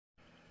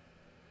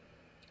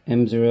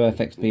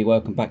M0FXB,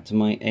 welcome back to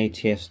my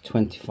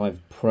ATS25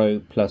 Pro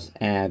Plus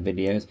Air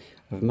videos.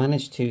 I've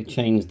managed to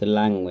change the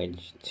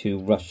language to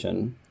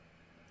Russian,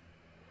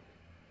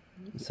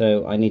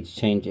 so I need to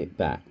change it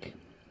back.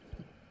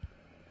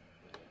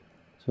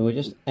 So we'll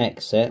just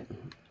exit,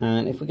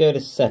 and if we go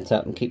to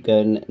setup and keep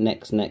going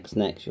next,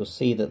 you'll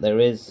see that there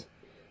is,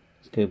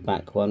 let's go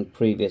back one,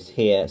 previous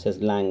here, it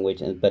says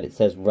language, but it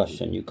says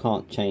Russian. You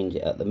can't change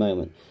it at the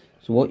moment.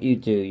 So what you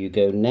do, you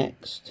go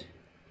next,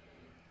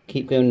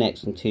 keep going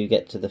next until you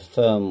get to the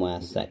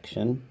firmware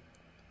section.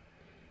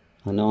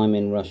 I know I'm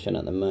in Russian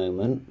at the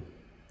moment.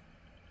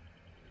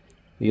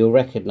 You'll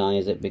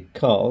recognize it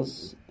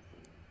because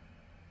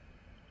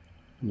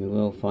you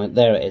will find,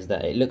 there it is,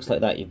 that it looks like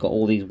that. You've got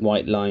all these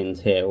white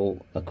lines here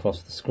all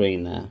across the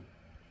screen there.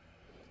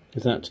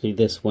 There's actually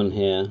this one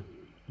here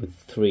with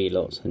 3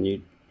 lots, and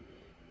you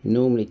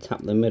normally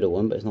tap the middle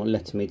one, but it's not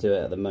letting me do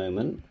it at the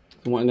moment.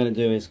 And what I'm going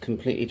to do is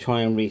completely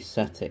try and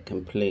reset it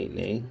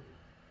completely.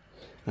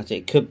 Actually,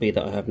 it could be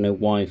that I have no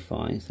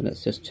Wi-Fi, so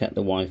let's just check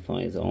the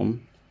Wi-Fi is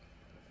on.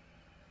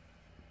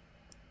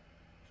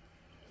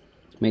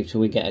 Make sure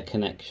we get a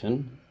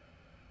connection.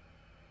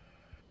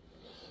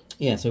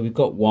 Yeah, so we've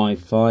got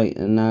Wi-Fi,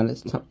 and now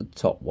let's tap the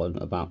top one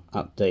about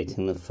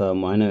updating the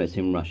firmware. I know it's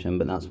in Russian,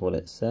 but that's what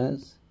it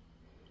says.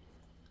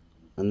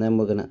 And then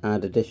we're going to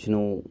add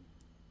additional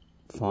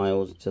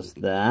files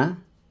just there.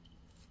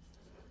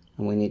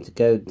 And we need to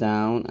go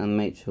down and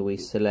make sure we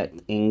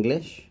select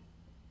English.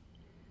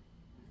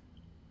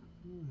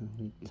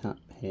 We tap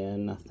here,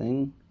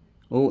 nothing.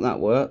 Oh, that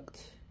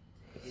worked.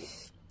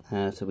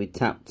 So we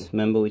tapped,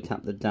 remember we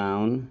tapped the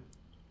down.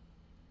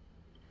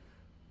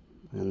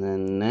 And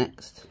then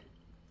next.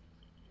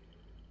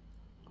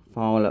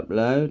 File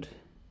upload.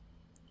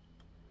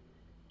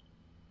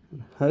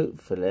 And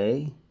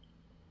hopefully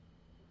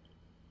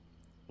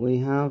we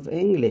have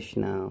English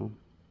now,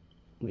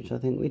 which I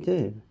think we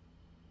do.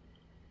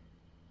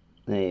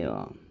 There you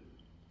are.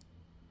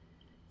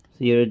 So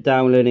you're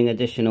downloading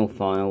additional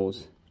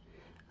files,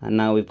 and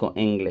now we've got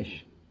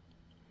English.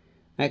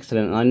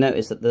 Excellent. I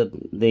noticed that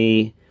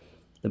the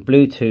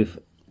Bluetooth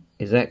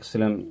is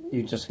excellent.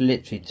 You just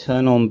literally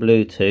turn on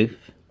Bluetooth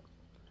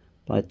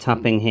by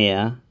tapping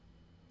here,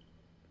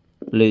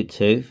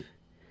 Bluetooth,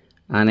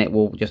 and it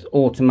will just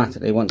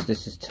automatically, once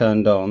this is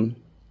turned on,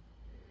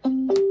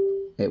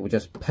 it will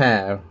just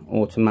pair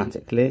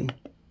automatically.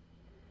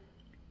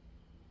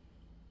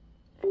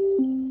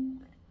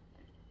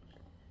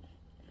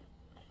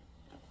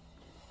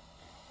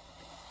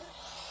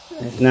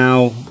 It's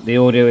now, the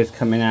audio is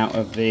coming out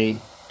of the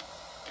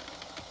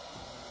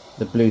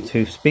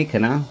Bluetooth speaker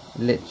now,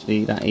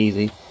 literally that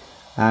easy.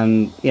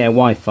 And yeah,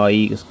 Wi-Fi,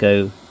 you just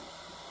go,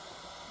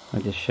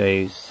 I'll just show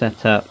you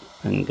setup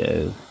and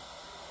go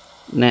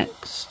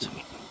next,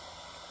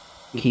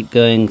 keep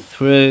going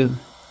through.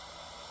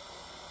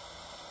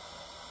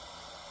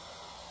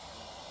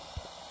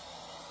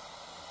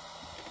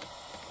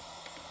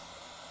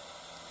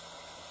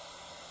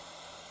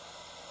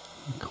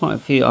 Quite a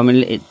few, I mean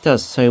it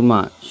does so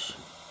much.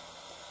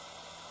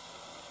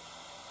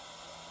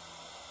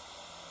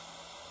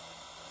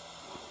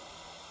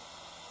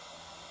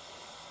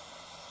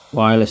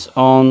 Wireless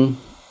on,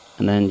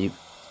 and then you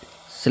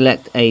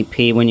select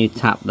AP. When you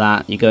tap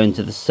that, you go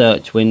into the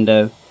search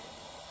window.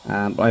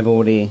 But I've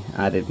already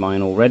added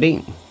mine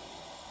already.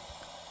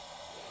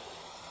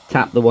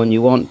 Tap the one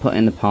you want, put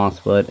in the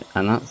password,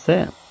 and that's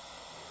it.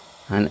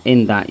 And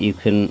in that you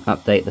can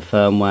update the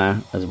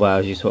firmware as well,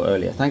 as you saw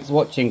earlier. Thanks for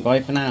watching,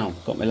 bye for now.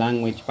 Got my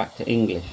language back to English.